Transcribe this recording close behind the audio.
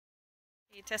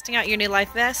Are you testing out your new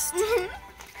Lifevest?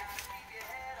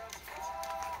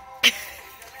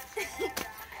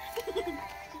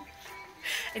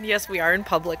 And yes, we are in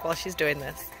public while she's doing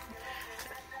this.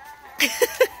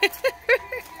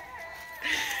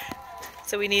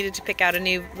 So we needed to pick out a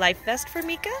new Lifevest for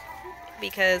Mika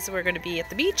because we're going to be at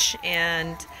the beach,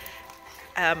 and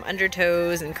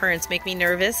undertows and currents make me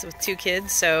nervous with 2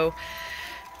 kids. So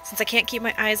since I can't keep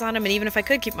my eyes on them, and even if I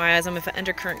could keep my eyes on them, if an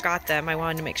undercurrent got them, I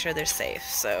wanted to make sure they're safe.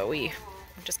 So I'm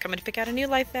just coming to pick out a new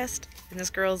Lifevest, and this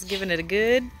girl's giving it a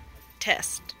good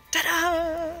test.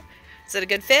 Ta-da! Is it a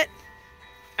good fit?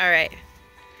 All right.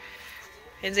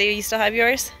 Lindsay, you still have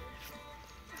yours?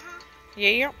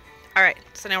 Yeah. All right.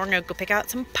 So now we're gonna go pick out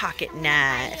some pocket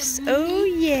knives. Oh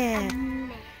yeah.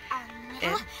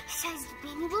 Says the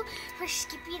baby blue for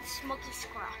Skippy the Smoky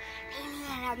Squirrel. Bailey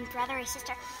and brother and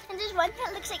sister. And there's one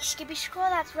that looks like Skippy Squirrel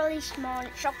that's really small and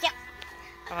it's so cute.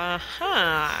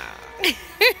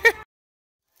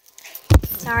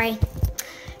 Sorry.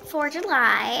 For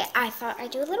July, I thought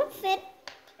I'd do a little fit.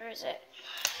 Where is it?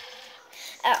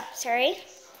 Oh, sorry.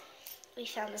 We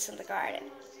found this in the garden.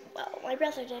 Well, my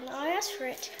brother didn't. I asked for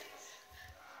it.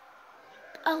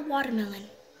 A watermelon.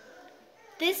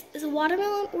 This is a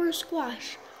watermelon or a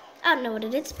squash. I don't know what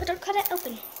it is, but I'll cut it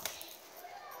open.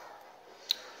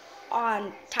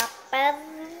 On top of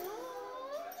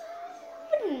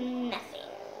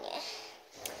nothing.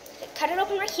 Cut it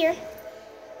open right here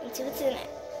and see what's in it.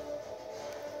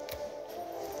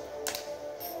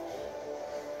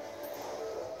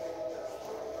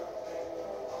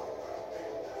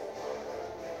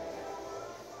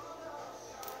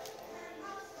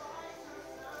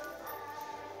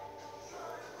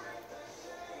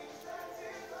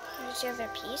 Here's the other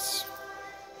piece.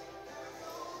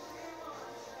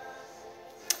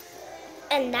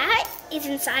 And that is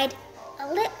inside a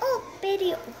little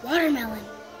bitty watermelon.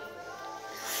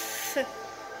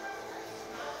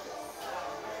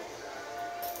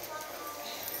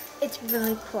 It's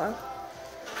really cool.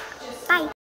 Bye.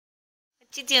 What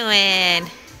you doing?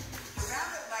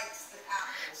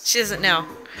 She doesn't know.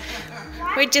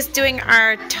 We're just doing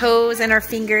our toes and our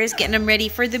fingers, getting them ready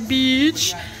for the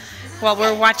beach while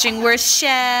we're watching Worst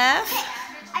Chef.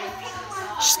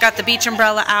 She's got the beach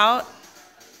umbrella out.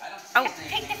 Oh,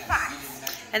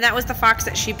 and that was the fox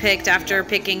that she picked after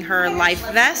picking her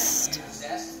Lifevest.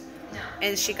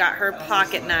 And she got her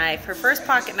pocket knife, her first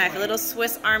pocket knife, a little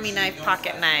Swiss Army knife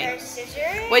pocket knife.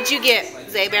 What'd you get,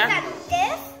 Zabear? I got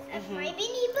this, my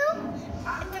Beanie Boo,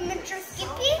 the miniature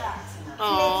Skippy.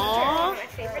 Aww. My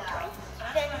favorite toy.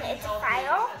 Then it's a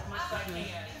file.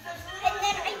 And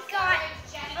then I got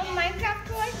a Minecraft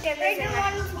toy. Then I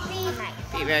didn't want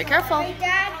to Be very careful. My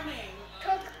dad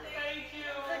took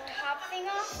the top thing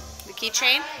off. The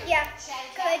keychain? Yeah,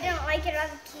 because I didn't like it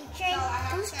as a keychain.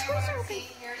 Those toys are good.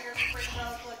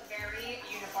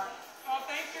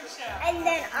 And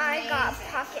then I got a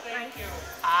pocket knife.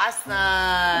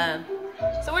 Awesome.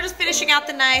 So we're just finishing out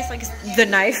the night, the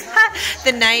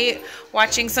night,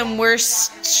 watching some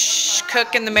Worst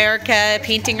Cook in America,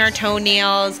 painting our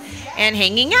toenails, and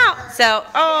hanging out. So,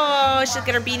 oh, she'll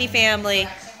get her beanie family. And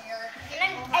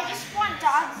I just want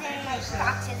dogs and like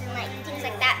foxes and like things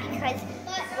like that because,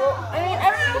 well, I mean,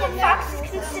 I don't know what foxes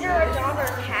consider a dog or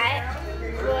a cat,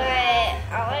 but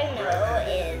all I know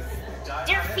is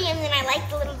they're family and I like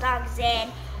the little dogs,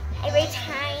 and every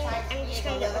time I'm just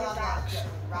gonna get little dogs.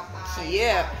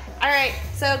 Cute. All right,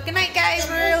 so good night, guys.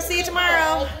 We'll see you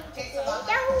tomorrow.